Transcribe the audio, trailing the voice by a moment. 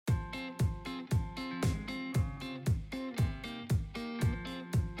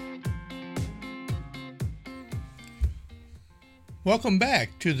Welcome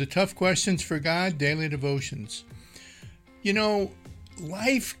back to the Tough Questions for God Daily Devotions. You know,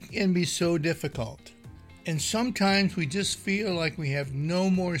 life can be so difficult, and sometimes we just feel like we have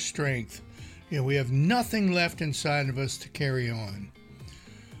no more strength. We have nothing left inside of us to carry on.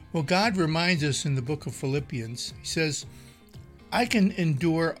 Well, God reminds us in the book of Philippians, He says, I can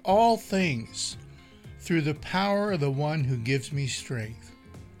endure all things through the power of the one who gives me strength.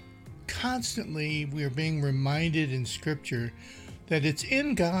 Constantly, we are being reminded in Scripture that it's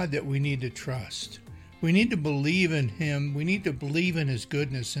in God that we need to trust. We need to believe in Him. We need to believe in His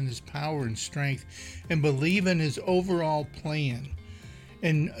goodness and His power and strength and believe in His overall plan.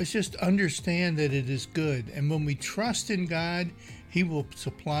 And just understand that it is good. And when we trust in God, He will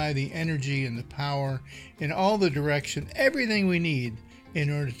supply the energy and the power in all the direction, everything we need in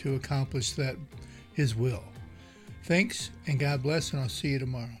order to accomplish that His will. Thanks, and God bless, and I'll see you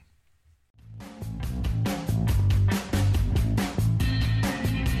tomorrow.